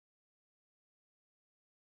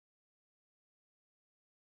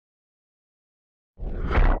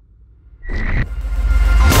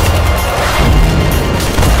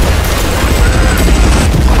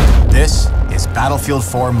Battlefield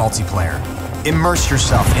 4 multiplayer. Immerse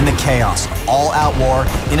yourself in the chaos of all-out war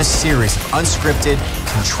in a series of unscripted,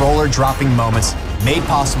 controller-dropping moments made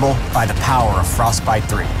possible by the power of Frostbite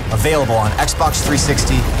 3. Available on Xbox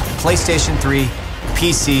 360, PlayStation 3,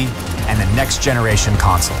 PC, and the next generation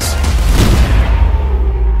consoles.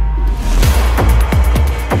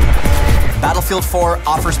 Battlefield 4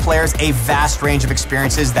 offers players a vast range of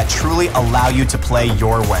experiences that truly allow you to play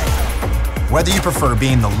your way. Whether you prefer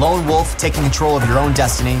being the lone wolf taking control of your own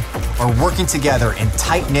destiny, or working together in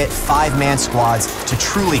tight-knit 5-man squads to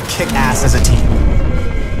truly kick ass as a team.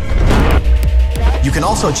 You can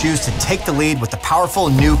also choose to take the lead with the powerful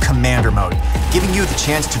new Commander mode, giving you the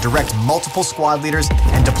chance to direct multiple squad leaders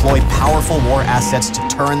and deploy powerful war assets to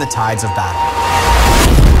turn the tides of battle.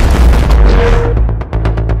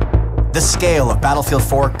 The scale of Battlefield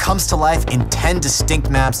 4 comes to life in 10 distinct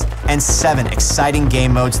maps and 7 exciting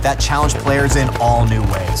game modes that challenge players in all new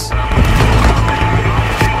ways.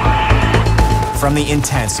 From the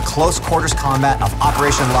intense, close-quarters combat of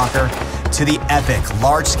Operation Locker to the epic,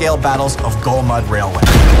 large-scale battles of Golmud Railway.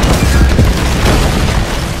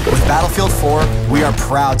 With Battlefield 4, we are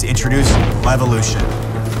proud to introduce Levolution.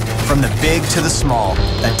 From the big to the small,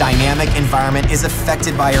 the dynamic environment is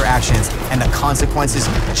affected by your actions, and the consequences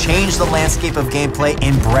change the landscape of gameplay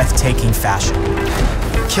in breathtaking fashion.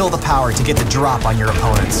 Kill the power to get the drop on your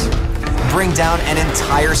opponents. Bring down an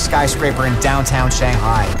entire skyscraper in downtown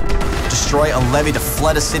Shanghai. Destroy a levee to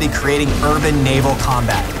flood a city, creating urban naval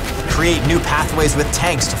combat. Create new pathways with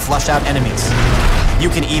tanks to flush out enemies. You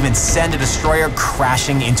can even send a destroyer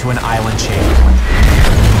crashing into an island chain.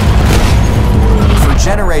 For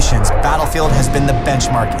generations, Battlefield has been the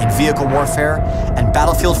benchmark in vehicle warfare, and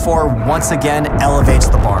Battlefield 4 once again elevates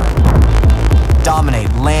the bar.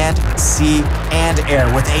 Dominate land, sea, and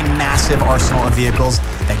air with a massive arsenal of vehicles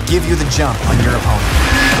that give you the jump on your opponent.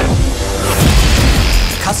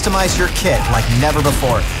 Customize your kit like never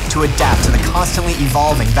before to adapt to the constantly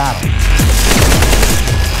evolving battle.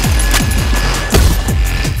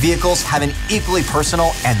 Vehicles have an equally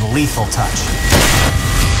personal and lethal touch.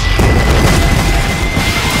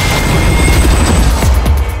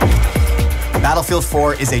 Battlefield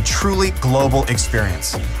 4 is a truly global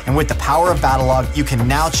experience. And with the power of Battlelog, you can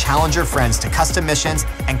now challenge your friends to custom missions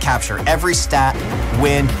and capture every stat,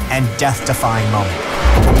 win, and death-defying moment.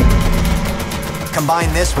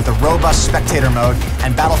 Combine this with a robust spectator mode,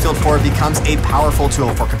 and Battlefield 4 becomes a powerful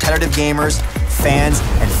tool for competitive gamers, fans,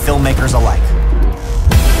 and filmmakers alike.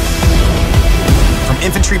 From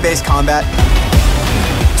infantry-based combat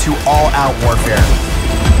to all-out warfare,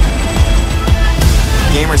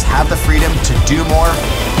 gamers have the freedom to do more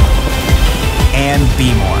and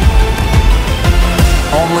be more.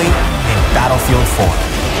 Only in Battlefield 4.